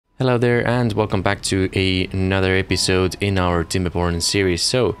Hello there and welcome back to another episode in our Timberborn series.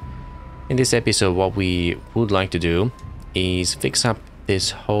 So in this episode what we would like to do is fix up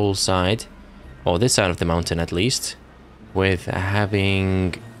this whole side, or this side of the mountain at least, with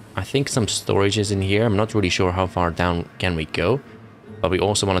having I think some storages in here. I'm not really sure how far down can we go, but we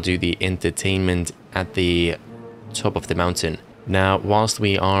also want to do the entertainment at the top of the mountain. Now whilst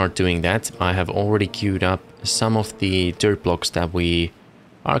we are doing that, I have already queued up some of the dirt blocks that we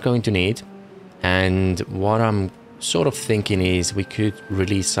are going to need, and what I'm sort of thinking is we could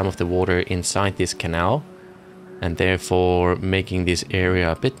release some of the water inside this canal and therefore making this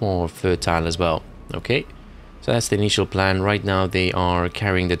area a bit more fertile as well. Okay, so that's the initial plan. Right now they are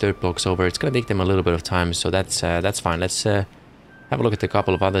carrying the dirt blocks over. It's gonna take them a little bit of time, so that's fine. Let's have a look at a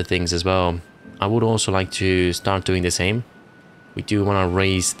couple of other things as well. I would also like to start doing the same. We do want to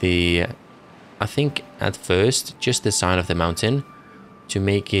raise the, I think at first just the side of the mountain, to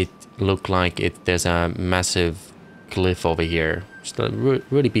make it look like there's a massive cliff over here. Just a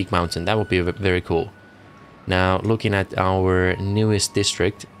really big mountain. That would be very cool. Now, looking at our newest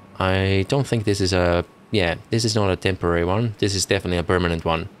district, I don't think this is this is not a temporary one. This is definitely a permanent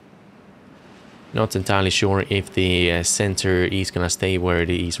one. Not entirely sure if the center is gonna stay where it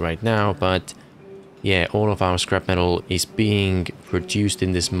is right now, but yeah, all of our scrap metal is being produced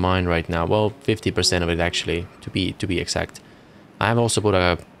in this mine right now. Well, 50% of it actually, to be exact. I have also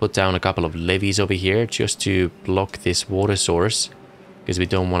put down a couple of levees over here just to block this water source, because we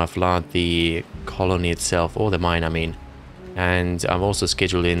don't want to flood the colony itself, or the mine I mean. And I've also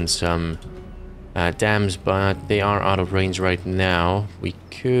scheduled in some dams, but they are out of range right now. We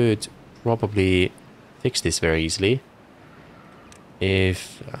could probably fix this very easily.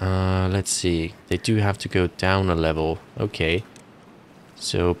 If, let's see, they do have to go down a level. Okay,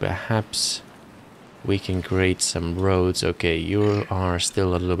 so perhaps we can create some roads. Okay, you are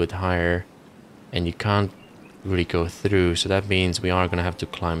still a little bit higher and you can't really go through, so that means we are gonna have to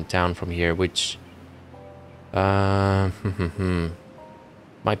climb down from here, which might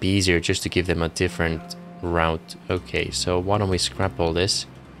be easier just to give them a different route. Okay, so why don't we scrap all this?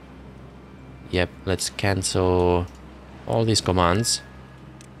 Yep, let's cancel all these commands,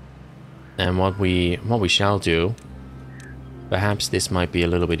 and what we shall do, perhaps this might be a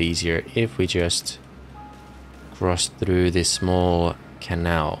little bit easier if we just cross through this small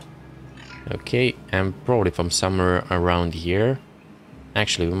canal. Okay, and probably from somewhere around here.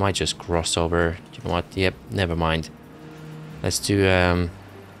 Actually, we might just cross over. You know what? Yep, never mind. Let's do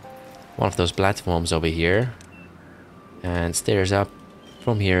one of those platforms over here, and stairs up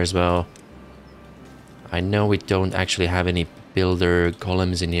from here as well. I know we don't actually have any builder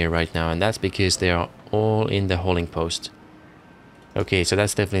columns in here right now, and that's because they are all in the hauling post. Okay, so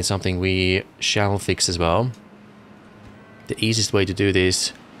that's definitely something we shall fix as well. The easiest way to do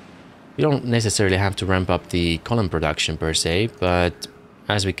this, you don't necessarily have to ramp up the column production per se, but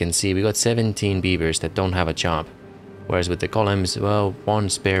as we can see, we got 17 beavers that don't have a job. Whereas with the columns, well, one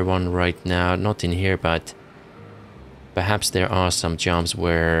spare one right now, not in here, but perhaps there are some jobs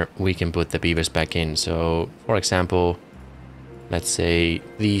where we can put the beavers back in. So, for example, let's say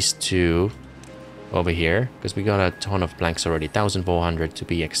these two over here, because we got a ton of planks already, 1,400 to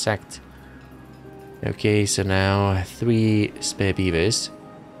be exact. Okay, so now 3 spare beavers.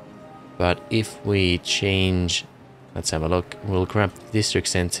 But if we change, let's have a look, we'll grab the district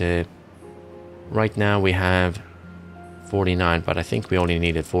center. Right now we have 49, but I think we only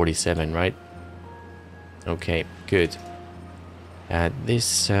needed 47, right? Okay, good.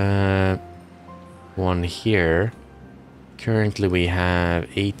 This one here, currently we have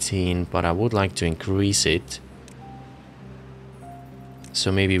 18, but I would like to increase it.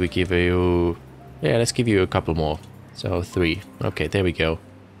 So maybe we give you, yeah, let's give you a couple more. So 3. Okay, there we go.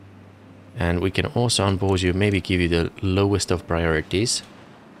 And we can also unpause you, maybe give you the lowest of priorities,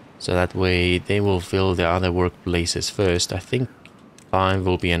 so that way they will fill the other workplaces first. I think 5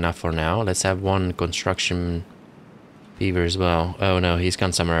 will be enough for now. Let's have 1 construction beaver as well. Oh no, he's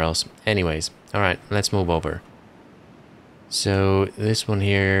gone somewhere else. Anyways, alright, let's move over. So this one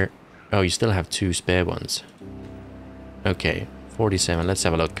here, oh, you still have 2 spare ones. Okay, 47, let's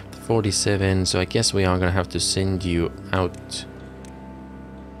have a look. 47, so I guess we are gonna have to send you out.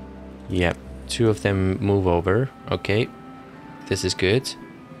 Yep, 2 of them move over. Okay, this is good.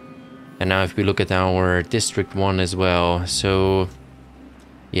 And now if we look at our district 1 as well, so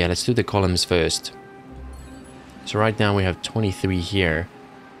yeah, let's do the columns first. So right now we have 23 here,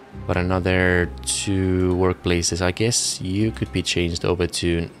 but another 2 workplaces. I guess you could be changed over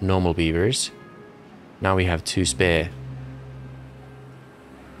to normal beavers. Now we have 2 spare.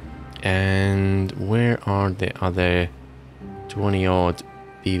 And where are the other 20 odd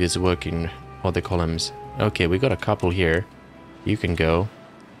beavers working on the columns. Okay, we got a couple here. You can go.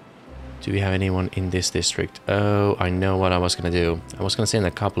 Do we have anyone in this district? Oh, I know what I was gonna do. I was gonna send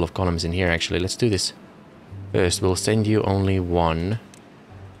a couple of columns in here, actually. Let's do this. First, we'll send you only one.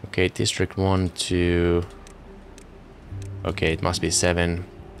 Okay, district 1 to... Okay, it must be 7.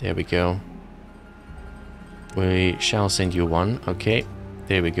 There we go. We shall send you one. Okay,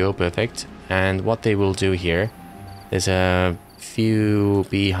 there we go, perfect. And what they will do here, there's a few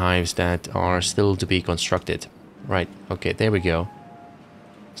beehives that are still to be constructed. Right, okay, there we go.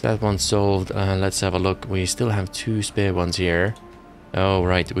 So that one's solved. Let's have a look. We still have 2 spare ones here. Oh,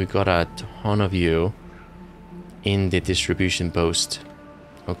 right, we got a ton of you in the distribution post.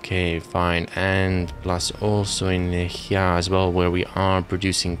 Okay, fine. And plus also in here as well, where we are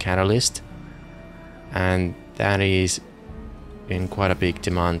producing catalyst. And that is in quite a big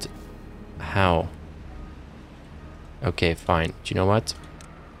demand. How? Okay, fine. Do you know what?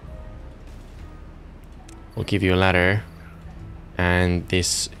 We'll give you a ladder. And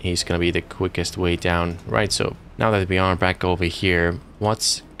this is gonna be the quickest way down. Right, so now that we are back over here,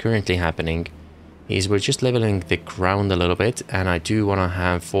 what's currently happening is we're just leveling the ground a little bit, and I do want to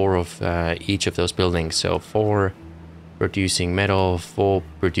have 4 of each of those buildings. So 4 producing metal, 4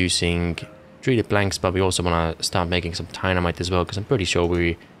 producing treated planks, but we also want to start making some dynamite as well, because I'm pretty sure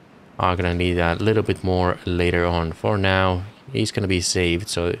we are going to need a little bit more later on. For now, he's going to be saved,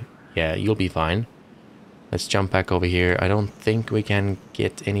 so yeah, you'll be fine. Let's jump back over here. I don't think we can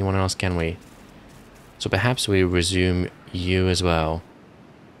get anyone else, can we? So perhaps we resume you as well.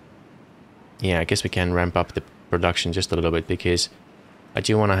 Yeah, I guess we can ramp up the production just a little bit, because I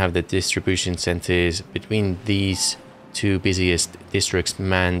do want to have the distribution centers between these 2 busiest districts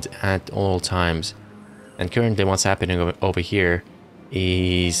manned at all times. And currently what's happening over here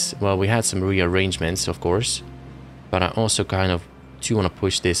is, well, we had some rearrangements, of course, but I also kind of do want to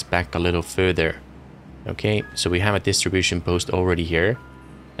push this back a little further. Okay, so we have a distribution post already here,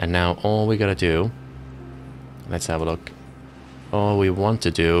 and now all we gotta do, let's have a look. All we want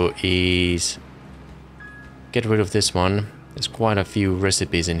to do is get rid of this one. There's quite a few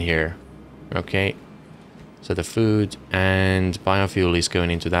recipes in here. Okay, so the food and biofuel is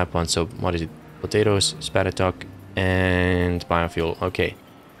going into that one. So what is it? Potatoes, spattertalk, and biofuel. Okay,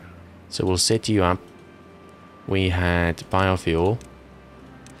 so we'll set you up. We had biofuel.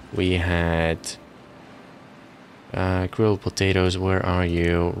 We had grilled potatoes. Where are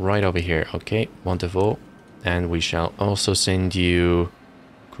you? Right over here. Okay, wonderful. And we shall also send you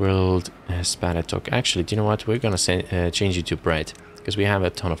grilled spattertalk. Actually, do you know what? We're gonna change you to bread, because we have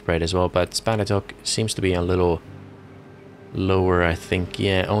a ton of bread as well. But spattertalk seems to be a little lower, I think.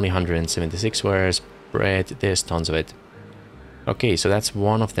 Yeah, only 176, whereas bread, there's tons of it. Okay, so that's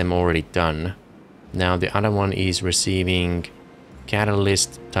one of them already done. Now the other one is receiving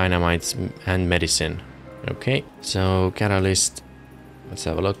catalyst, dynamites, and medicine. Okay, so catalyst, let's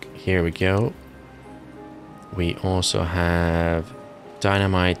have a look. Here we go. We also have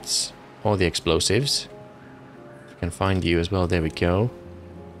dynamites, all the explosives. If we can find you as well, there we go.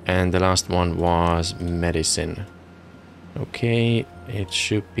 And the last one was medicine. Okay, it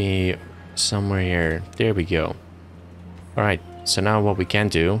should be somewhere here. There we go. Alright, so now what we can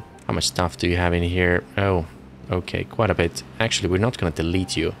do, how much stuff do you have in here? Oh, okay, quite a bit. Actually, we're not going to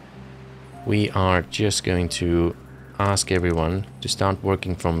delete you. We are just going to ask everyone to start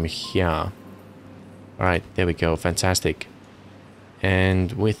working from here. Alright, there we go, fantastic.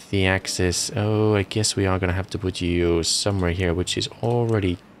 And with the access, oh, I guess we are going to have to put you somewhere here, which is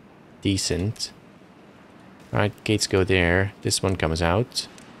already decent. Alright, gates go there. This one comes out.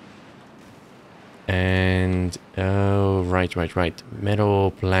 And, oh, right.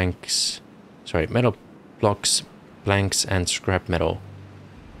 Metal planks, sorry, metal blocks, planks, and scrap metal.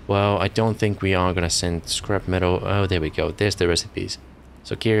 Well, I don't think we are going to send scrap metal. Oh, there we go. There's the recipes.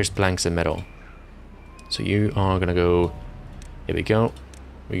 So gears, planks, and metal. So you are gonna go, here we go.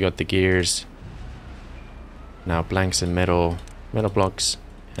 We got the gears. Now planks and metal blocks,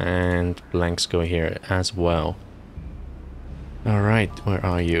 and planks go here as well. Alright, where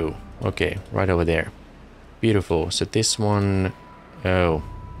are you? Okay, right over there. Beautiful. So this one, oh,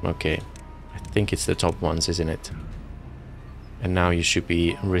 okay. I think it's the top ones, isn't it? And now you should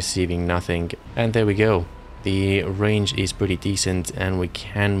be receiving nothing. And there we go. The range is pretty decent, and we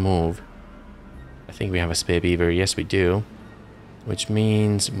can move. I think we have a spare beaver. Yes, we do. Which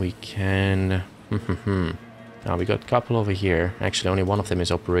means we can... Now, we got a couple over here. Actually, only one of them is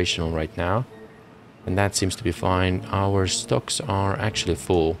operational right now. And that seems to be fine. Our stocks are actually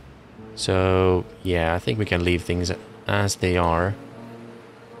full. So, yeah, I think we can leave things as they are.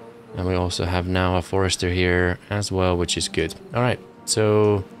 And we also have now a forester here as well, which is good. Alright,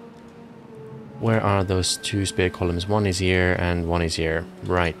 So where are those two spare columns? One is here and one is here.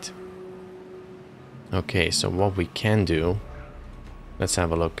 Right. Okay, so what we can do, let's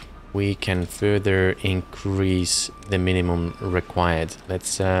have a look. We can further increase the minimum required.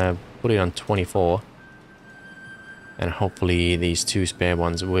 Let's put it on 24. And hopefully these two spare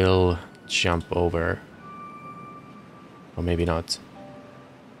ones will jump over. Or maybe not.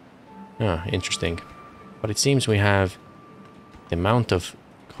 Ah, interesting. But it seems we have the amount of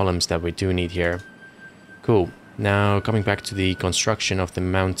columns that we do need here. Cool. Now, coming back to the construction of the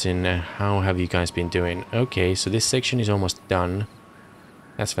mountain, how have you guys been doing? Okay, so this section is almost done.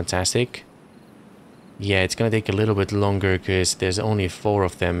 That's fantastic. Yeah, it's gonna take a little bit longer because there's only 4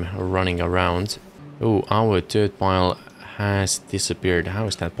 of them running around. Oh, our dirt pile has disappeared. How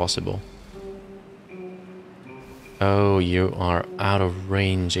is that possible? Oh, you are out of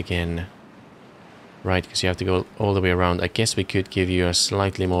range again. Right, because you have to go all the way around. I guess we could give you a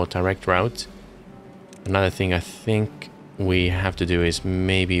slightly more direct route. Another thing I think we have to do is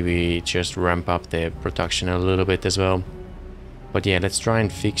maybe we just ramp up the production a little bit as well. But yeah, let's try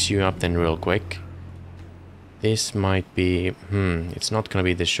and fix you up then real quick. This might be... it's not going to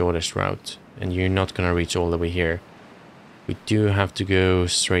be the shortest route. And you're not going to reach all the way here. We do have to go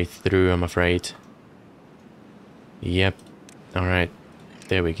straight through, I'm afraid. Yep. Alright.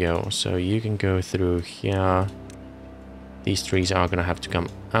 There we go. So you can go through here. These trees are going to have to come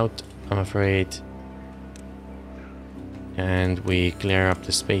out, I'm afraid. And we clear up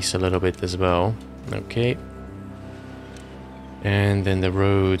the space a little bit as well. Okay. And then the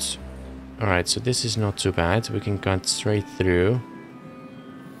roads. Alright, so this is not too bad. We can cut straight through.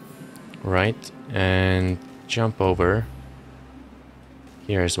 Right. And jump over.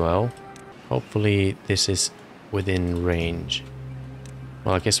 Here as well. Hopefully this is within range.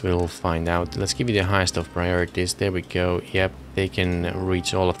 Well, I guess we'll find out. Let's give you the highest of priorities. There we go. Yep, they can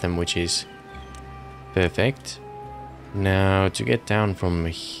reach all of them, which is perfect. Now, to get down from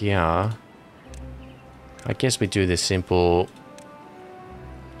here, I guess we do the simple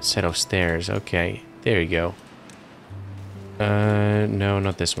set of stairs. Okay, there you go. No,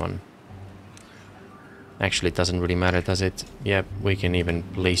 not this one. Actually, it doesn't really matter, does it? Yep, we can even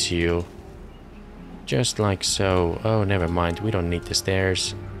place you just like so. Oh, never mind. We don't need the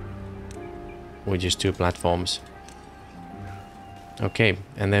stairs. We just do platforms. Okay,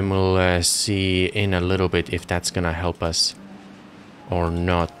 and then we'll see in a little bit if that's gonna help us or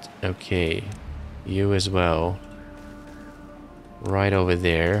not. Okay, you as well. Right over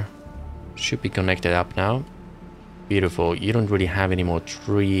there. Should be connected up now. Beautiful. You don't really have any more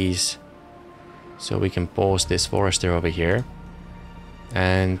trees. So we can pause this forester over here.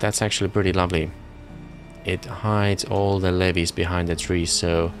 And that's actually pretty lovely. It hides all the levees behind the trees,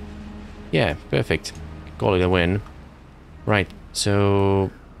 so yeah, perfect. Call it a win. Right, so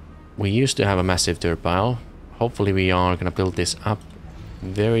we used to have a massive dirt pile. Hopefully we are gonna build this up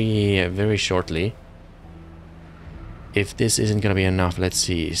very shortly. If this isn't gonna be enough, let's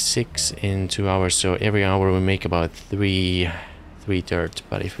see, 6 in 2 hours, so every hour we make about 3 dirt.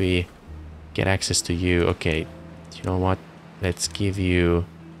 But if we get access to you, okay, you know what, let's give you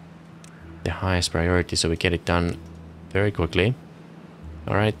the highest priority so we get it done very quickly.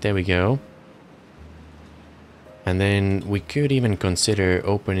 Alright, there we go. And then we could even consider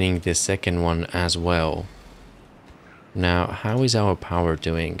opening the second one as well. Now, how is our power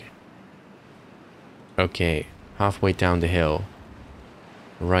doing? Okay, halfway down the hill.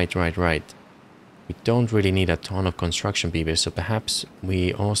 Right. We don't really need a ton of construction people, so perhaps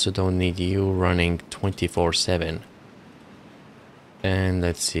we also don't need you running 24/7. And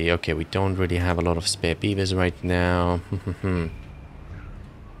let's see, okay, we don't really have a lot of spare beavers right now.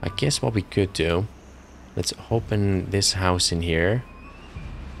 I guess what we could do, let's open this house in here.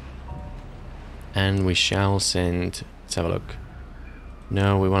 And we shall send, let's have a look.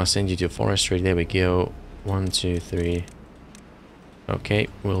 No, we want to send you to forestry, there we go. 1, 2, 3. Okay,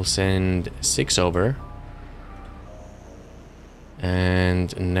 we'll send 6 over.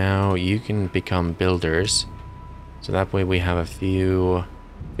 And now you can become builders. So that way we have a few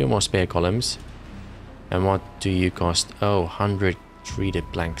more spare columns. And what do you cost? Oh, 100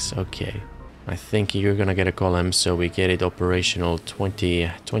 treated planks. Okay. I think you're gonna get a column, so we get it operational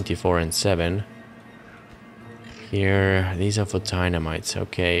 20, 24 and 7. Here, these are for dynamites.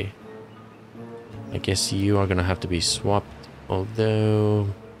 Okay. I guess you are gonna have to be swapped,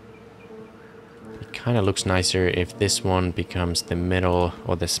 although it kind of looks nicer if this one becomes the metal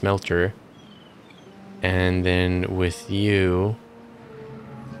or the smelter. And then with you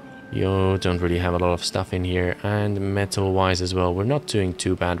don't really have a lot of stuff in here, and metal wise as well, we're not doing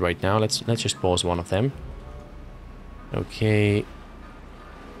too bad right now. Let's just pause one of them. Okay,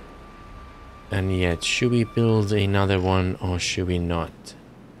 And yet, should we build another one or should we not?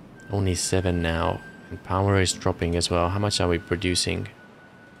 Only 7 now. And power is dropping as well. How much are we producing?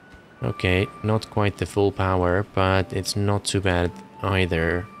 Okay, not quite the full power, but it's not too bad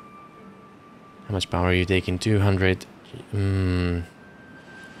either. How much power are you taking? 200.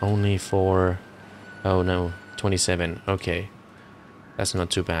 Only for... Oh no, 27. Okay. That's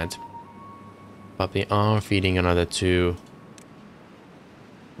not too bad. But they are feeding another 2.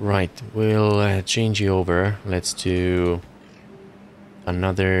 Right, we'll change you over. Let's do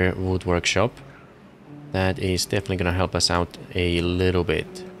another wood workshop. That is definitely gonna help us out a little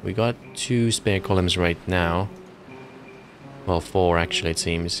bit. We got 2 spare columns right now. Well, 4 actually, it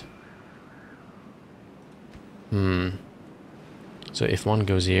seems. So if one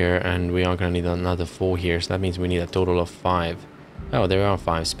goes here, and we are gonna need another 4 here, so that means we need a total of 5. Oh, there are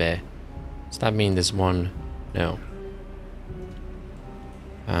 5 spare. Does that mean there's 1? No.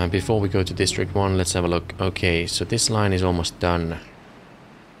 Before we go to District 1, let's have a look. Okay, so this line is almost done.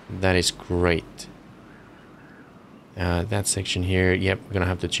 That is great. That section here, yep, we're gonna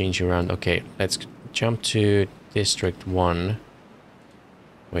have to change around. Okay, let's jump to District 1.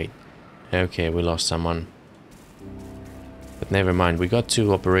 Wait, okay, we lost someone. But never mind, we got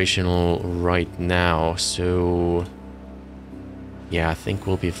 2 operational right now, so... Yeah, I think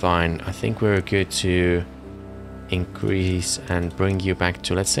we'll be fine. I think we're good to increase and bring you back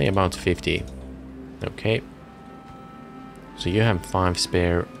to, let's say, about 50. Okay. So you have 5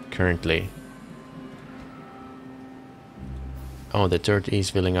 spare currently. Oh, the dirt is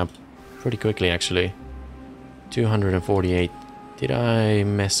filling up pretty quickly, actually. 248. Did I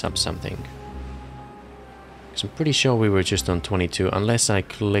mess up something? Because I'm pretty sure we were just on 22, unless I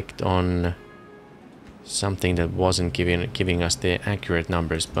clicked on something that wasn't giving us the accurate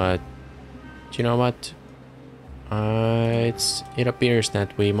numbers. But do you know what? It appears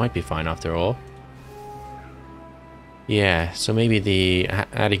that we might be fine after all. Yeah, so maybe the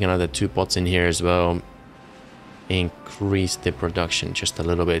adding another 2 pots in here as well increase the production just a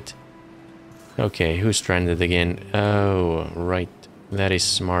little bit. Okay, who's stranded again? Oh, right. That is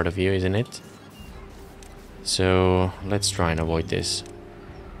smart of you, isn't it? So let's try and avoid this.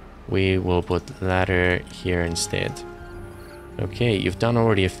 We will put ladder here instead. Okay, you've done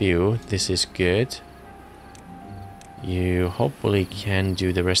already a few. This is good. You hopefully can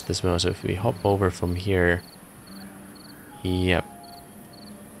do the rest as well. So if we hop over from here. Yep.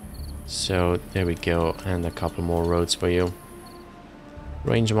 So there we go. And a couple more roads for you.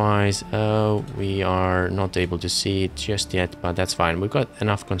 Range-wise, we are not able to see it just yet, but that's fine. We've got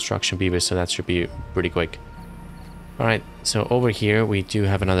enough construction beavers, so that should be pretty quick. Alright, so over here we do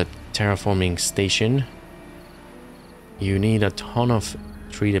have another terraforming station. You need a ton of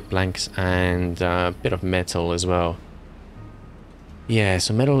treated planks and a bit of metal as well. Yeah,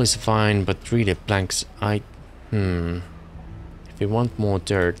 so metal is fine, but treated planks, if we want more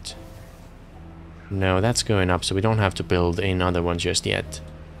dirt... No, that's going up, so we don't have to build another one just yet.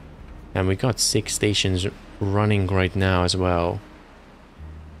 And we got 6 stations running right now as well.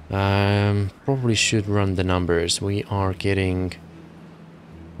 Probably should run the numbers. We are getting...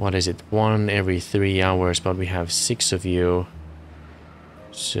 What is it? 1 every 3 hours, but we have 6 of you.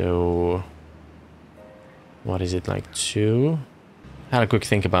 So... What is it, like 2? Had a quick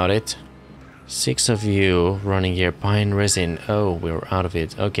think about it. 6 of you running here. Pine resin. Oh, we're out of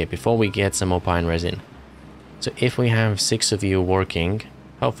it. Okay, before we get some more pine resin. So if we have 6 of you working,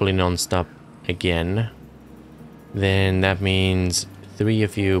 hopefully non-stop again, then that means 3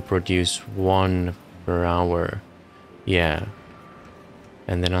 of you produce 1 per hour. Yeah.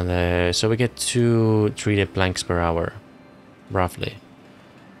 And then on the... So we get 2 treated planks per hour. Roughly.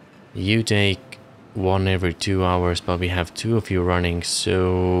 You take 1 every 2 hours, but we have 2 of you running,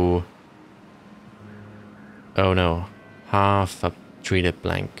 so... Oh no, half a treated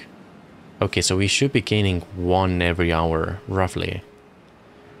plank. Okay, so we should be gaining 1 every hour, roughly.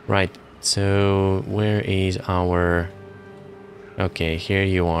 Right, so where is our... Okay, here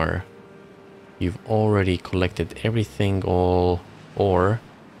you are. You've already collected everything, or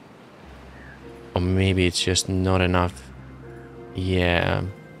maybe it's just not enough. Yeah.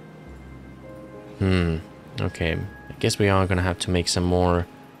 Okay, I guess we are gonna have to make some more.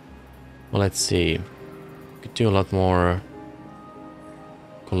 Well, let's see. Could do a lot more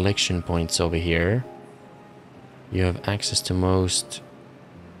collection points over here. You have access to most,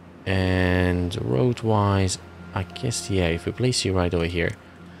 and road wise, I guess, yeah, if we place you right over here.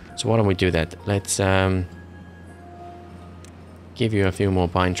 So why don't we do that? Let's give you a few more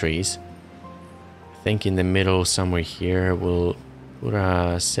pine trees. I think in the middle somewhere here we'll put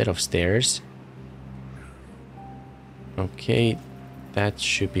a set of stairs. Okay, that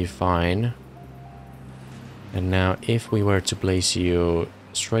should be fine. And now if we were to place you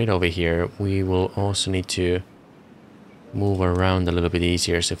straight over here, we will also need to move around a little bit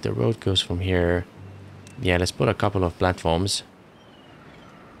easier. So if the road goes from here, yeah, let's put a couple of platforms.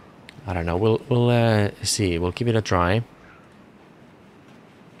 I don't know, we'll see, we'll give it a try.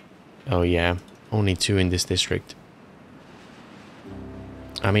 Oh yeah, only 2 in this district.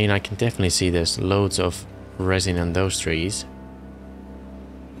 I mean, I can definitely see there's loads of resin on those trees.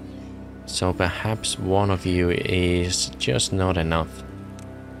 So perhaps one of you is just not enough.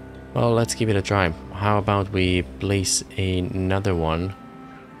 Well, let's give it a try. How about we place another one?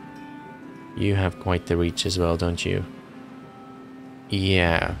 You have quite the reach as well, don't you?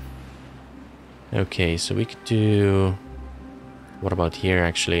 Yeah. Okay, so we could do... What about here,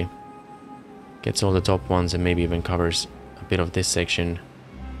 actually? Gets all the top ones and maybe even covers a bit of this section.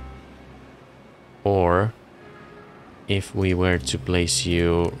 Or... if we were to place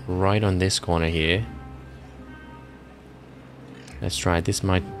you right on this corner here. Let's try. This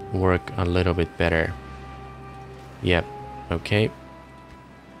might work a little bit better. Yep. Okay.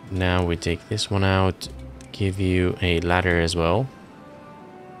 Now we take this one out. Give you a ladder as well.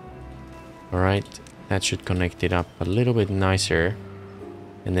 Alright. That should connect it up a little bit nicer.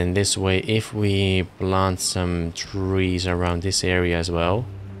 And then this way, if we plant some trees around this area as well,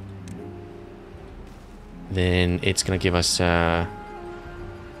 then it's gonna give us a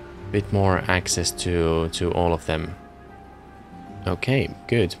bit more access to all of them. Okay,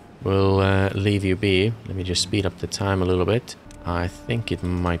 good. We'll leave you be. Let me just speed up the time a little bit. I think it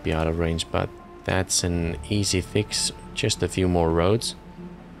might be out of range, but that's an easy fix. Just a few more roads.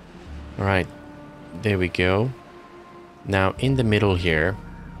 Alright, there we go. Now in the middle here,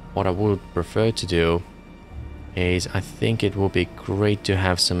 what I would prefer to do is I think it would be great to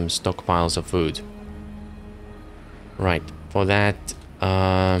have some stockpiles of food. Right, for that,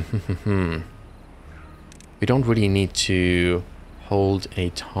 we don't really need to hold a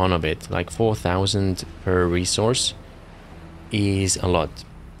ton of it. Like 4,000 per resource is a lot.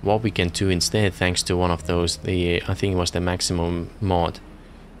 What we can do instead, thanks to one of those, I think it was the maximum mod,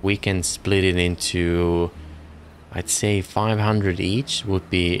 we can split it into, I'd say 500 each would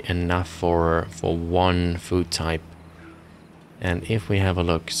be enough for one food type. And if we have a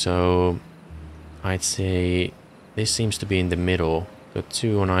look, so I'd say this seems to be in the middle. Got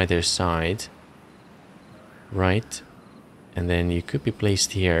 2 on either side. Right. And then you could be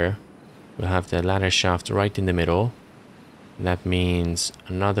placed here. We'll have the ladder shaft right in the middle. That means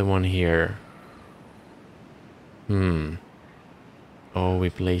another one here. Oh, we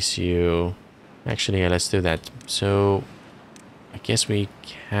place you... Actually, yeah, let's do that. So, I guess we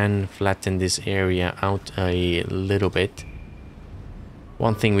can flatten this area out a little bit.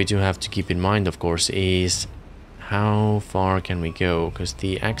 One thing we do have to keep in mind, of course, is how far can we go? Because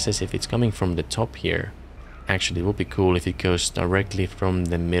the access, if it's coming from the top here, actually it would be cool if it goes directly from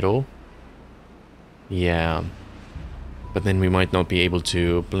the middle. Yeah. But then we might not be able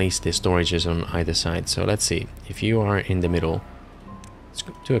to place the storages on either side. So let's see. If you are in the middle, let's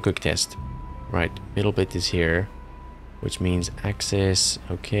do a quick test. Right, middle bit is here, which means access.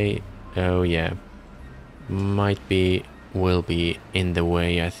 Okay. Oh yeah. Might be, will be in the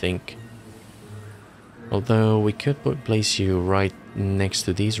way, I think. Although we could place you right next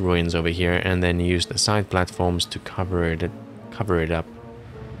to these ruins over here and then use the side platforms to cover it up.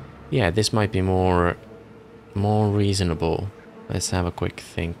 Yeah, this might be more reasonable. Let's have a quick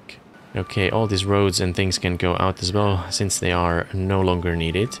think. Okay, all these roads and things can go out as well since they are no longer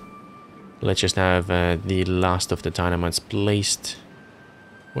needed. Let's just have the last of the dynamites placed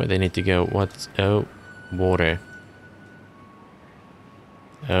where they need to go. What? Oh, water.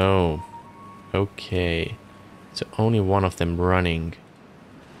 Oh, okay. So only one of them running.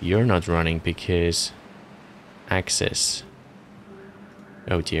 You're not running because access.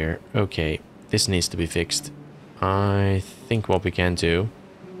 Oh dear. Okay, this needs to be fixed. I think what we can do.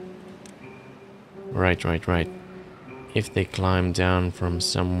 Right. If they climb down from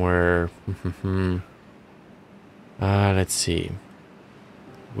somewhere... let's see.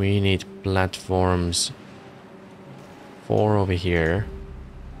 We need platforms 4 over here.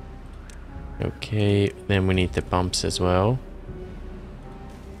 Okay, then we need the pumps as well.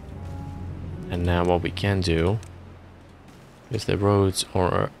 And now what we can do, if the roads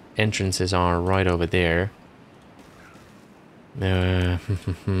or entrances are right over there.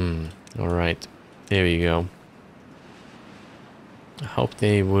 Alright, there you go. I hope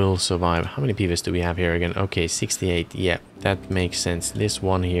they will survive. How many PVs do we have here again? Okay, 68. Yeah, that makes sense. This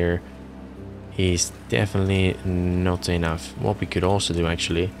one here is definitely not enough. What we could also do,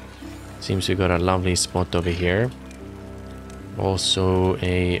 actually, seems we got a lovely spot over here. Also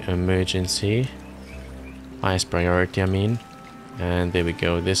a emergency. Highest priority, I mean. And there we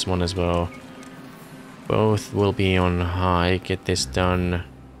go, this one as well. Both will be on high. Get this done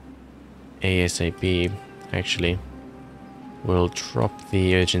ASAP. Actually, we'll drop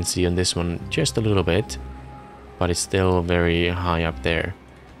the urgency on this one just a little bit, but it's still very high up there.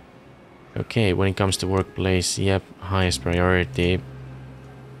 Okay, when it comes to workplace, yep, highest priority.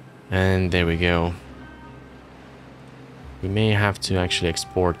 And there we go. We may have to actually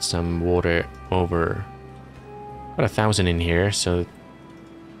export some water over. Got 1,000 in here, so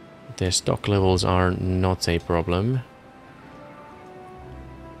the stock levels are not a problem.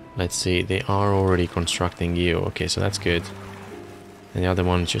 Let's see, they are already constructing you. Okay, so that's good. And the other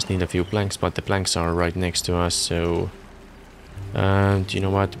one just need a few planks, but the planks are right next to us, so... do you know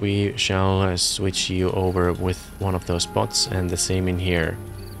what? We shall switch you over with one of those spots, and the same in here.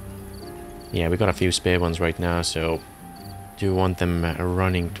 Yeah, we got a few spare ones right now, so... do want them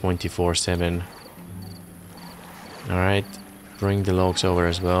running 24/7. Alright, bring the logs over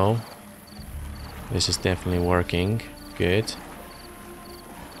as well. This is definitely working. Good.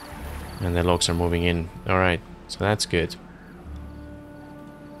 And the logs are moving in. Alright, so that's good.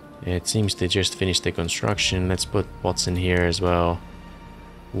 It seems they just finished the construction. Let's put pots in here as well.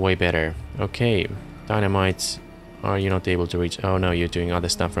 Way better. Okay, dynamite. Are you not able to reach? Oh no, you're doing other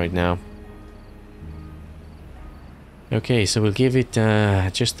stuff right now. Okay, so we'll give it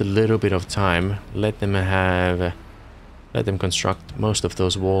just a little bit of time. Let them construct most of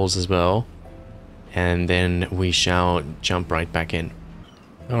those walls as well. And then we shall jump right back in.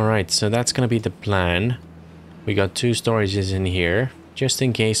 Alright, so that's gonna be the plan. We got 2 storages in here, just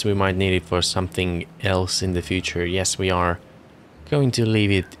in case we might need it for something else in the future. Yes, we are going to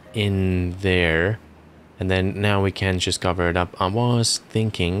leave it in there. And then now we can just cover it up. I was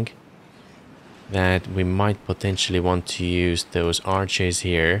thinking that we might potentially want to use those arches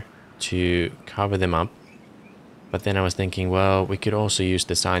here to cover them up. But then I was thinking, well, we could also use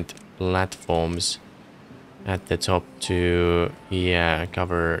the side platforms at the top to, yeah,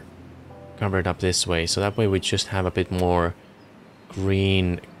 cover it up this way. So that way we just have a bit more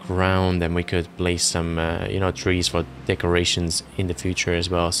green ground, and we could place some, you know, trees for decorations in the future as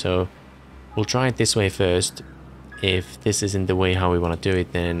well. So we'll try it this way first. If this isn't the way how we want to do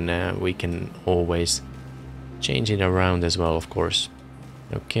it, then we can always change it around as well, of course.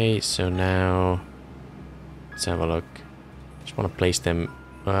 Okay, so now let's have a look. Just want to place them.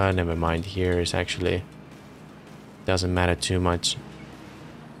 Never mind. Here is actually doesn't matter too much,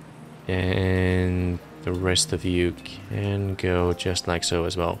 and the rest of you can go just like so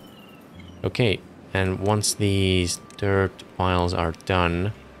as well. Okay, and once these dirt piles are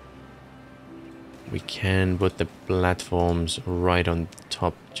done, we can put the platforms right on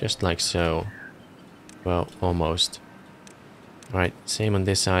top, just like so. Well, almost. Alright, same on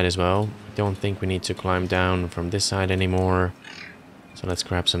this side as well. I don't think we need to climb down from this side anymore. So let's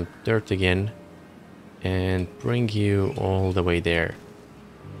grab some dirt again and bring you all the way there.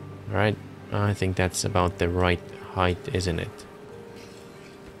 Alright, I think that's about the right height, isn't it?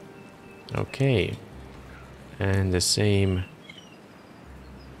 Okay. And the same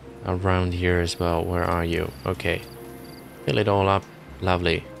around here as well. Where are you? Okay. Fill it all up.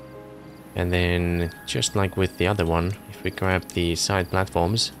 Lovely. And then, just like with the other one, if we grab the side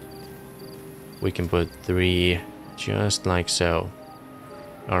platforms, we can put 3 just like so.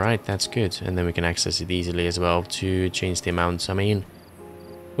 Alright, that's good. And then we can access it easily as well to change the amounts. I mean,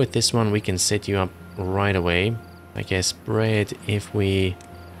 with this one we can set you up right away. I guess spread, if we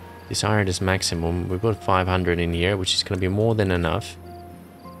desire this maximum, we put 500 in here, which is going to be more than enough.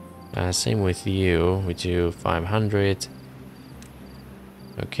 Same with you, we do 500.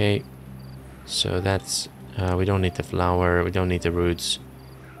 Okay, so that's, we don't need the flour, we don't need the roots.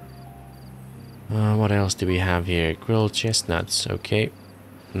 What else do we have here? Grilled chestnuts, okay.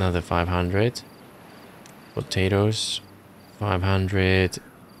 Another 500. Potatoes, 500.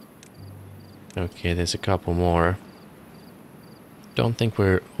 Okay, there's a couple more. Don't think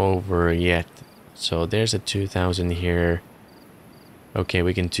we're over yet. So there's a 2000 here. Okay,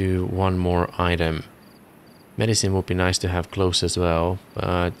 we can do one more item. Medicine would be nice to have close as well, but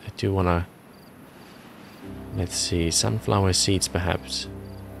I do wanna... Let's see, sunflower seeds perhaps.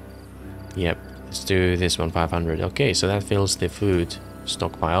 Yep, let's do this one, 500. Okay, so that fills the food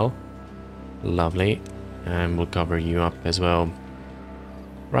stockpile. Lovely. And we'll cover you up as well.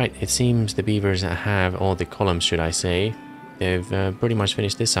 Right, it seems the beavers have all the columns, should I say. They've pretty much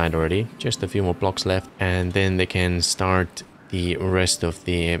finished this side already. Just a few more blocks left, and then they can start the rest of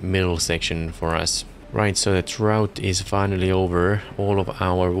the middle section for us. Right, so the drought is finally over. All of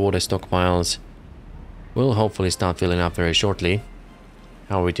our water stockpiles will hopefully start filling up very shortly.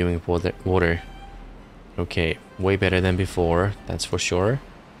 How are we doing for the water? Okay, way better than before, that's for sure.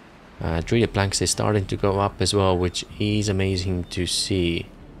 Treated planks is starting to go up as well, which is amazing to see.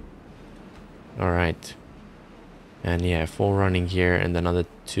 Alright. And yeah, 4 running here and another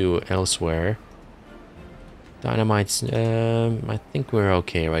 2 elsewhere. Dynamites, I think we're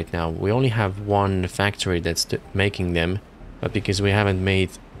okay right now. We only have 1 factory that's making them, but because we haven't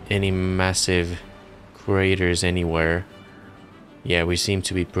made any massive craters anywhere, yeah, we seem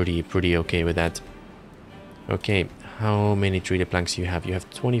to be pretty okay with that. Okay, how many treated planks you have? You have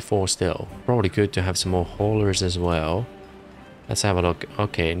 24 still. Probably good to have some more haulers as well. Let's have a look.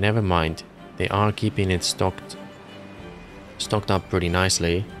 Okay, never mind. They are keeping it stocked up pretty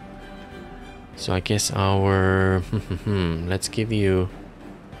nicely. So I guess our let's give you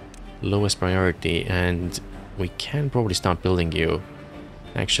lowest priority, and we can probably start building you.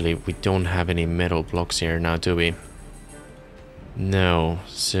 Actually, we don't have any metal blocks here now, do we? No,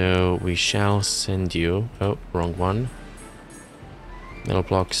 so we shall send you... Oh, wrong one. Metal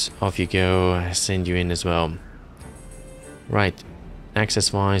blocks, off you go. I send you in as well. Right,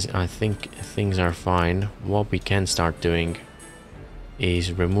 access-wise, I think things are fine. What we can start doing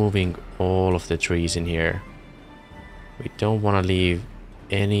is removing all of the trees in here. We don't want to leave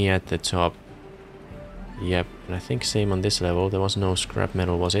any at the top. Yep, and I think same on this level. There was no scrap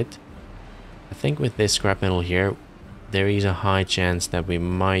metal, was it? I think with this scrap metal here, there is a high chance that we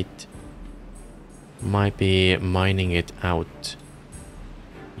might be mining it out.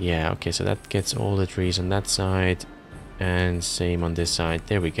 Yeah, okay, so that gets all the trees on that side, and same on this side.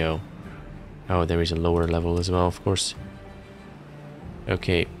 There we go. Oh, there is a lower level as well, of course.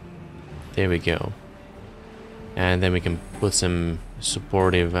 Okay, there we go. And then we can put some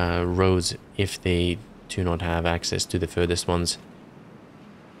supportive roads if they do not have access to the furthest ones.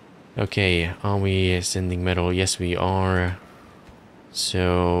 Okay, are we sending metal? Yes, we are.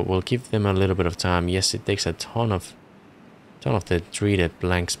 So we'll give them a little bit of time. Yes, it takes a ton of the treated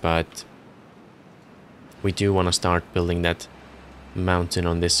planks, but we do want to start building that mountain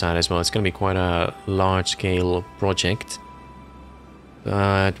on this side as well. It's going to be quite a large-scale project.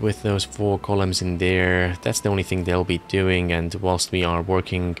 But with those 4 columns in there, that's the only thing they'll be doing. And whilst we are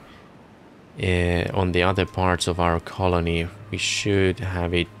working on the other parts of our colony, we should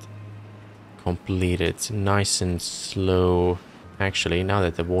have it completed nice and slow. Actually, now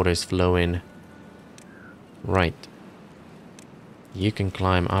that the water is flowing, right, you can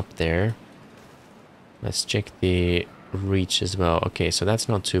climb up there. Let's check the reach as well. Okay, so that's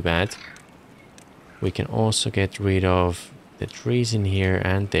not too bad. We can also get rid of the trees in here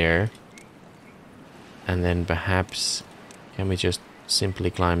and there, and then perhaps can we just simply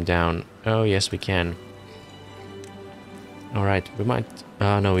climb down? Oh yes, we can. All right, we might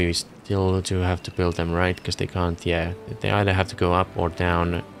no, we still do have to build them, right? Because they can't, yeah, they either have to go up or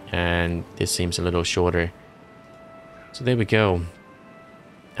down, and this seems a little shorter. So there we go.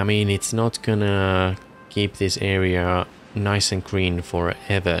 I mean, it's not gonna keep this area nice and green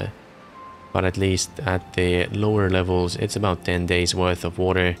forever, but at least at the lower levels, it's about 10 days worth of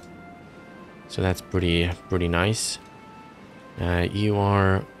water. So that's pretty nice. You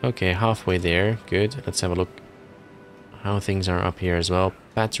are, okay, halfway there. Good. Let's have a look how things are up here as well.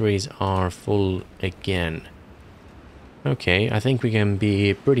 Batteries are full again. Okay, I think we can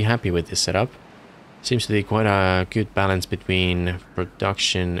be pretty happy with this setup. Seems to be quite a good balance between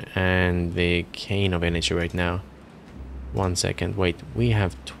production and the gain of energy right now. 1 second, wait, we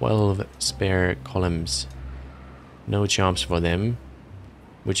have 12 spare columns. No jobs for them,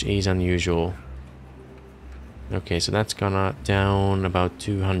 which is unusual. Okay, so that's gone down about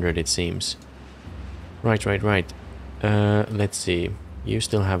 200 it seems. Right. Let's see. You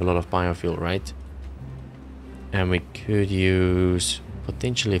still have a lot of biofuel, right? And we could use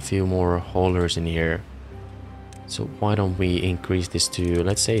potentially a few more haulers in here. So why don't we increase this to,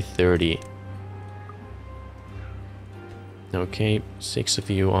 let's say, 30. Okay, 6 of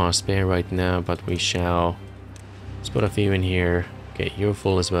you are spare right now, but we shall... Let's put a few in here. Okay, you're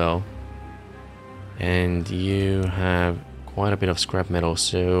full as well. And you have quite a bit of scrap metal,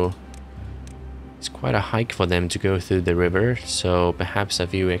 so... It's quite a hike for them to go through the river, so perhaps a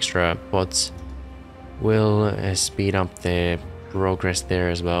few extra bots will speed up the progress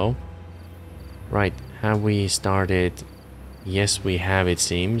there as well. Right, have we started? Yes, we have, it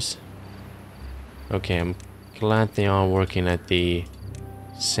seems. Okay, I'm glad they are working at the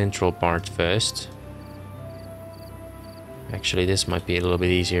central part first. Actually, this might be a little bit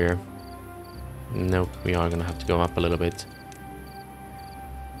easier. Nope, we are gonna have to go up a little bit.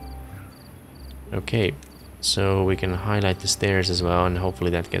 Okay, so we can highlight the stairs as well, and hopefully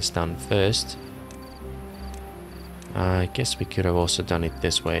that gets done first. I guess we could have also done it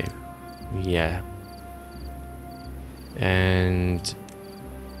this way. Yeah. And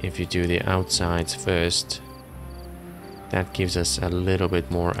if you do the outsides first, that gives us a little bit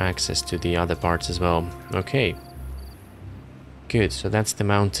more access to the other parts as well. Okay. Good, so that's the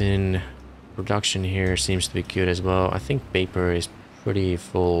mountain. Production here seems to be good as well. I think paper is pretty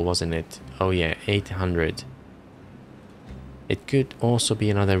full, wasn't it? Oh yeah, 800. It could also be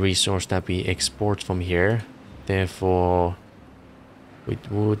another resource that we export from here. Therefore, we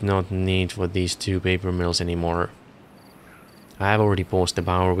would not need for these 2 paper mills anymore. I have already paused the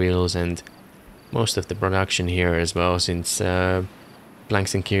power wheels and most of the production here as well, since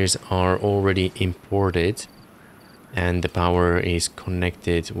planks and gears are already imported and the power is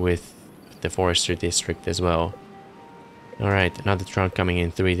connected with the forestry district as well. Alright, another truck coming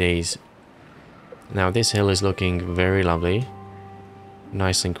in 3 days. Now this hill is looking very lovely.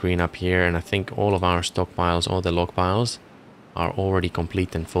 Nice and green up here, and I think all of our stockpiles, all the log piles, are already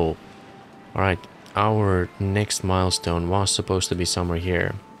complete and full. Alright, our next milestone was supposed to be somewhere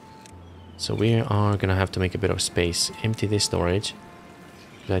here. So we are gonna have to make a bit of space, empty this storage.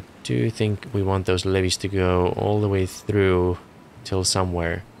 But I do think we want those levees to go all the way through till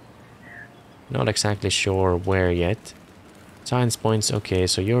somewhere. Not exactly sure where yet. Science points, okay,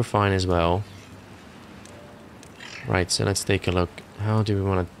 so you're fine as well. Right, so let's take a look. How do we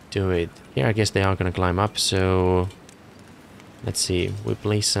want to do it? Here I guess they are gonna climb up, so let's see. We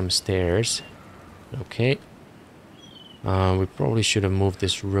place some stairs. Okay. We probably should have moved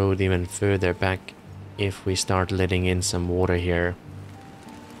this road even further back if we start letting in some water here.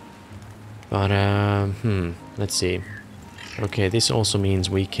 But, let's see. Okay, this also means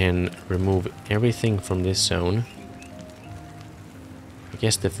we can remove everything from this zone. I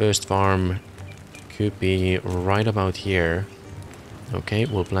guess the first farm could be right about here. Okay,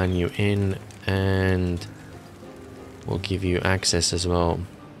 we'll plan you in and we'll give you access as well.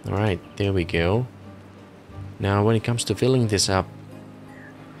 Alright, there we go. Now, when it comes to filling this up,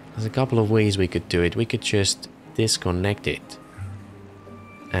 there's a couple of ways we could do it. We could just disconnect it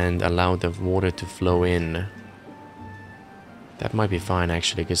and allow the water to flow in. That might be fine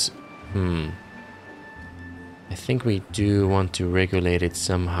actually, because I think we do want to regulate it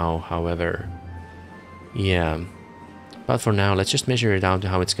somehow, however. Yeah. But for now, let's just measure it out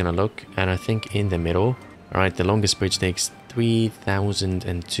how it's gonna look. And I think in the middle. Alright, the longest bridge takes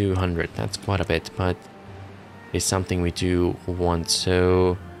 3,200. That's quite a bit, but it's something we do want.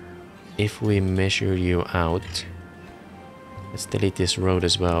 So if we measure you out, let's delete this road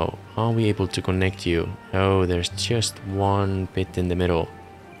as well. Are we able to connect you? Oh, there's just one bit in the middle.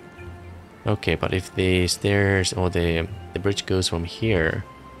 Okay, but if the stairs or the bridge goes from here,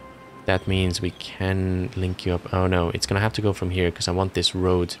 that means we can link you up. Oh no, it's gonna have to go from here because I want this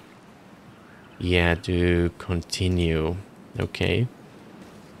road, yeah, to continue. Okay.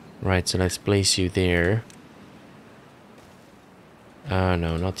 Right, so let's place you there.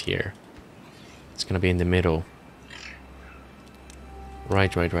 No, not here. It's gonna be in the middle.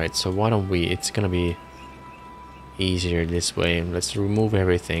 Right. So why don't we... It's gonna be easier this way. Let's remove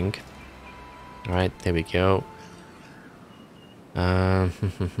everything. Alright, there we go. Now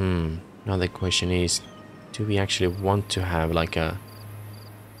the question is, do we actually want to have like a...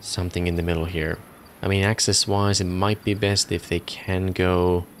 something in the middle here? I mean, access-wise, it might be best if they can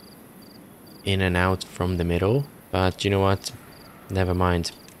go in and out from the middle. But you know what? Never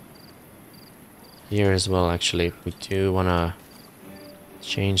mind. Here as well, actually, we do want to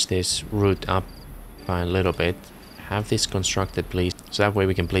change this route up by a little bit. Have this constructed, please. So that way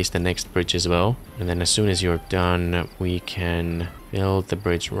we can place the next bridge as well. And then as soon as you're done, we can build the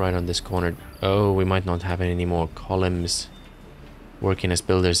bridge right on this corner. Oh, we might not have any more columns working as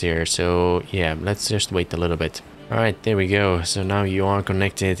builders here. So yeah, let's just wait a little bit. Alright, there we go. So now you are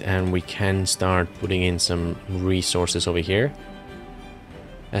connected and we can start putting in some resources over here.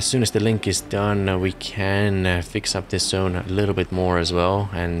 As soon as the link is done, we can fix up this zone a little bit more as well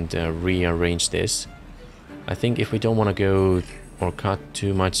and rearrange this. I think if we don't want to go or cut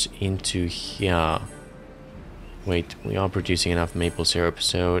too much into here... Wait, we are producing enough maple syrup,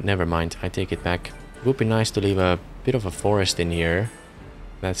 so never mind, I take it back. It would be nice to leave a bit of a forest in here.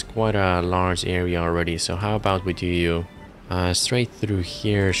 That's quite a large area already, so how about we do you... straight through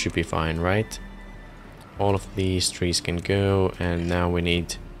here should be fine, right? All of these trees can go, and now we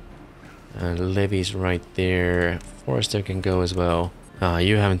need levees right there. Forester can go as well.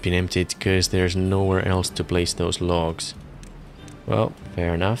 You haven't been emptied because there's nowhere else to place those logs. Well,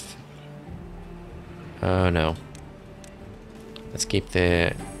 fair enough. No. Let's keep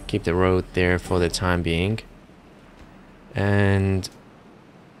the road there for the time being. And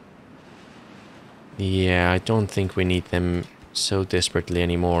yeah, I don't think we need them so desperately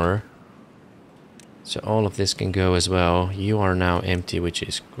anymore. So all of this can go as well. You are now empty, which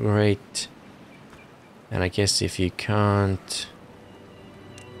is great. And I guess if you can't...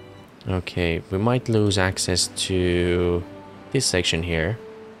 Okay, we might lose access to this section here.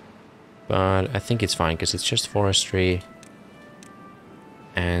 But I think it's fine, because it's just forestry.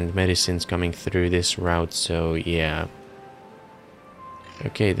 And medicines coming through this route, so yeah.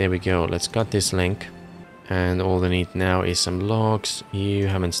 Okay, there we go. Let's cut this link. And all they need now is some logs. You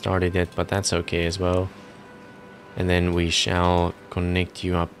haven't started yet, but that's okay as well. And then we shall connect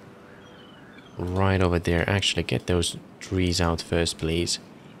you up right over there. Actually, get those trees out first, please.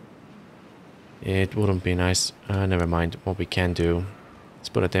 It wouldn't be nice. Never mind. What we can do. Let's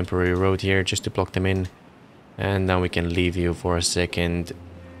put a temporary road here just to block them in. And now we can leave you for a second.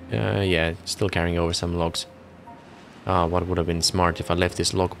 Yeah, still carrying over some logs. What would have been smart if I left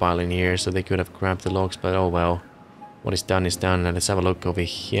this log pile in here so they could have grabbed the logs, but oh well. What is done is done. And let's have a look over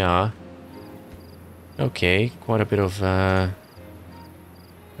here. Okay, quite a bit of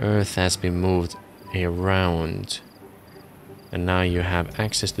earth has been moved around. And now you have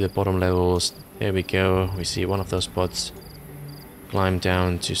access to the bottom levels. There we go. We see one of those spots. Climb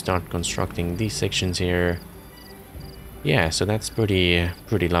down to start constructing these sections here. Yeah, so that's pretty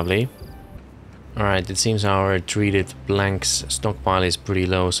lovely. Alright, it seems our treated blanks stockpile is pretty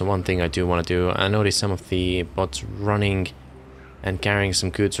low, so one thing I do want to do, I noticed some of the bots running and carrying some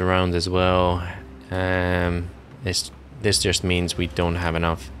goods around as well. This just means we don't have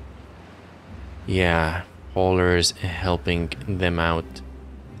enough, yeah, haulers helping them out.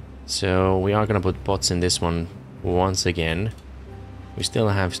 So we are gonna put bots in this one once again. We still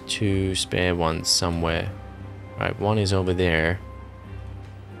have 2 spare ones somewhere. Right, one is over there.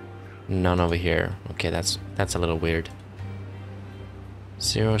 None over here. Okay, that's a little weird.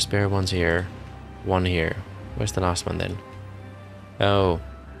 0 spare ones here. 1 here. Where's the last one then? Oh.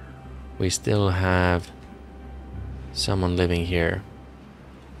 We still have someone living here.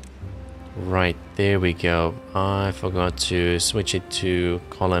 Right, there we go. I forgot to switch it to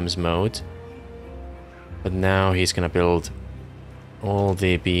columns mode. But now he's gonna build all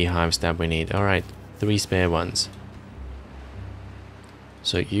the beehives that we need. Alright, 3 spare ones.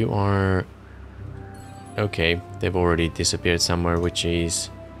 So you are... Okay, they've already disappeared somewhere, which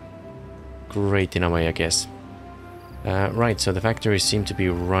is great in a way, I guess. Right, so the factories seem to be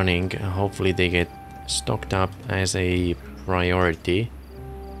running. Hopefully they get stocked up as a priority.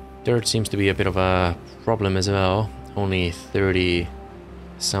 Dirt seems to be a bit of a problem as well. Only 30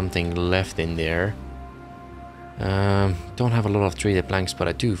 something left in there. Don't have a lot of treated planks, but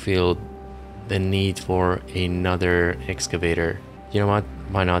I do feel the need for another excavator. You know what?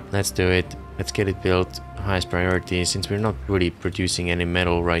 Why not? Let's do it. Let's get it built. Highest priority, since we're not really producing any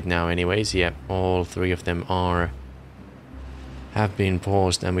metal right now anyways. Yeah, all 3 of them have been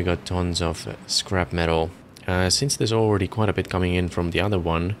paused, and we got tons of scrap metal. Since there's already quite a bit coming in from the other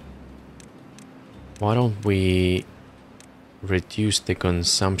one, why don't we reduce the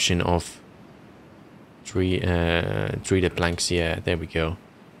consumption of treated planks? Yeah, there we go.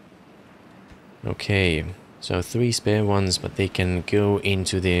 Okay. So 3 spare ones, but they can go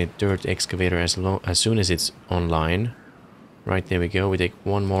into the dirt excavator as soon as it's online. Right, there we go. We take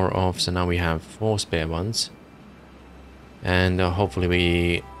 1 more off, so now we have 4 spare ones. And hopefully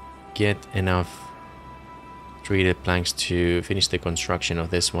we get enough treated planks to finish the construction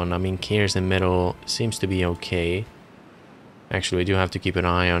of this one. I mean, gears and metal seems to be okay. Actually, we do have to keep an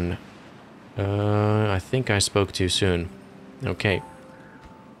eye on... I think I spoke too soon. Okay.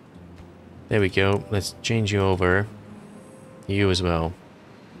 There we go. Let's change you over. You as well.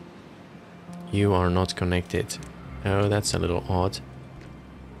 You are not connected. Oh, that's a little odd.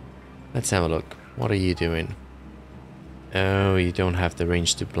 Let's have a look. What are you doing? Oh, you don't have the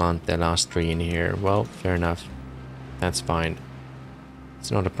range to plant the last tree in here. Well, fair enough. That's fine.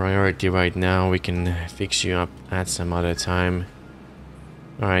 It's not a priority right now. We can fix you up at some other time.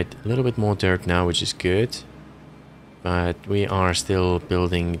 Alright, a little bit more dirt now, which is good. But we are still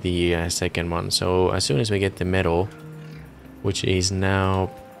building the second one. So as soon as we get the metal, which is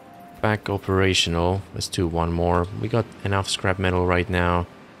now back operational, let's do 1 more. We got enough scrap metal right now.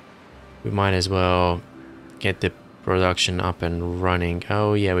 We might as well get the production up and running.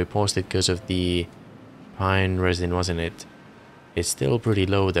 Oh yeah, we paused it because of the pine resin, wasn't it? It's still pretty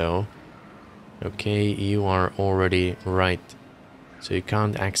low though. Okay, you are already right. So you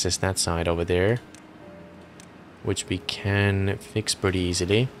can't access that side over there, which we can fix pretty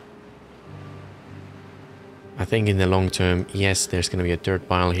easily. I think in the long term, yes, there's going to be a dirt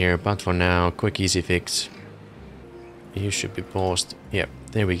pile here, but for now, quick easy fix. You should be paused. Yep,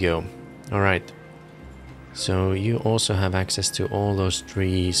 there we go. Alright. So you also have access to all those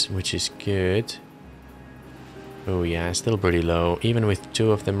trees, which is good. Oh yeah, still pretty low. Even with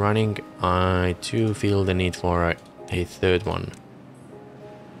 2 of them running, I do feel the need for a third one.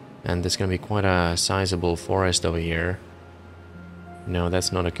 And there's gonna be quite a sizable forest over here. No,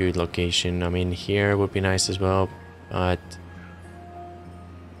 that's not a good location. I mean, here would be nice as well, but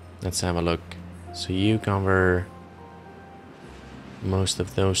let's have a look. So you cover most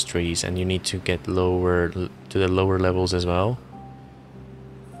of those trees, and you need to get lower to the lower levels as well.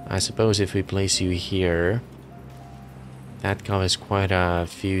 I suppose if we place you here, that covers quite a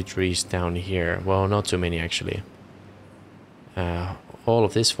few trees down here. Well, not too many actually. All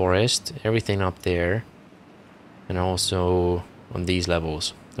of this forest, everything up there, and also on these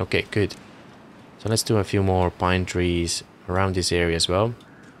levels. Okay, good. So let's do a few more pine trees around this area as well.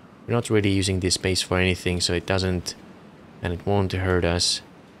 We're not really using this space for anything, so it doesn't, and it won't hurt us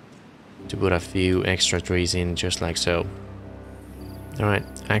to put a few extra trees in just like so. Alright,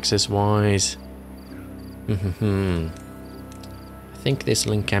 access wise, I think this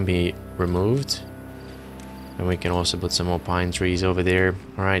link can be removed. And we can also put some more pine trees over there.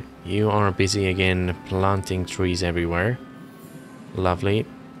 Alright, you are busy again planting trees everywhere. Lovely.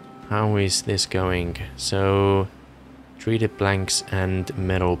 How is this going? So, treated planks and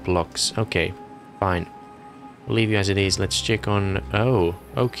metal blocks. Okay, fine. We'll leave you as it is. Let's check on... Oh,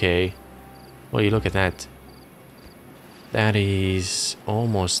 okay. Well, you look at that. That is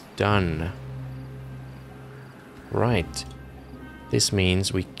almost done. Right. This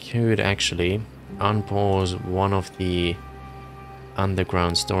means we could actually unpause one of the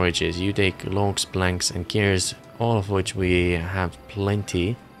underground storages. You take logs, planks and gears, all of which we have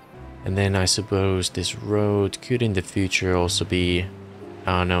plenty. And then I suppose this road could in the future also be...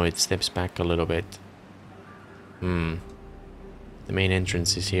 Oh no, it steps back a little bit. The main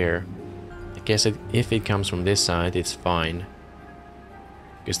entrance is here. I guess if it comes from this side, it's fine.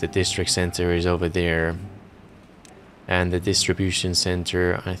 Because the district center is over there. And the distribution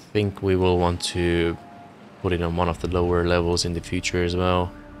center, I think we will want to put it on one of the lower levels in the future as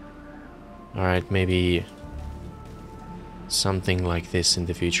well. Alright, maybe something like this in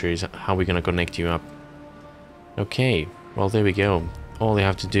the future is how we're gonna connect you up. Okay, well there we go. All you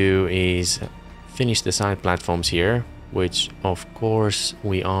have to do is finish the side platforms here, which of course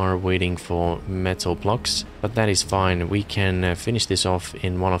we are waiting for metal blocks, but that is fine. We can finish this off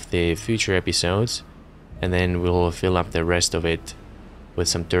in one of the future episodes. And then we'll fill up the rest of it with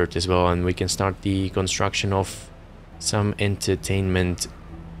some dirt as well. And we can start the construction of some entertainment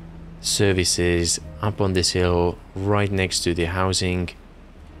services up on this hill right next to the housing.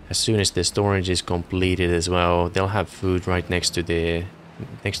 As soon as the storage is completed as well, they'll have food right next to the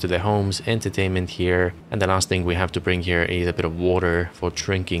homes, entertainment here. And the last thing we have to bring here is a bit of water for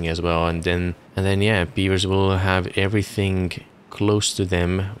drinking as well. And then yeah, beavers will have everything close to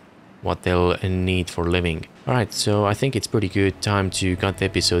them what they'll need for living. Alright, so I think it's pretty good time to cut the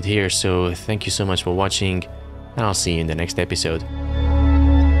episode here, so thank you so much for watching, and I'll see you in the next episode.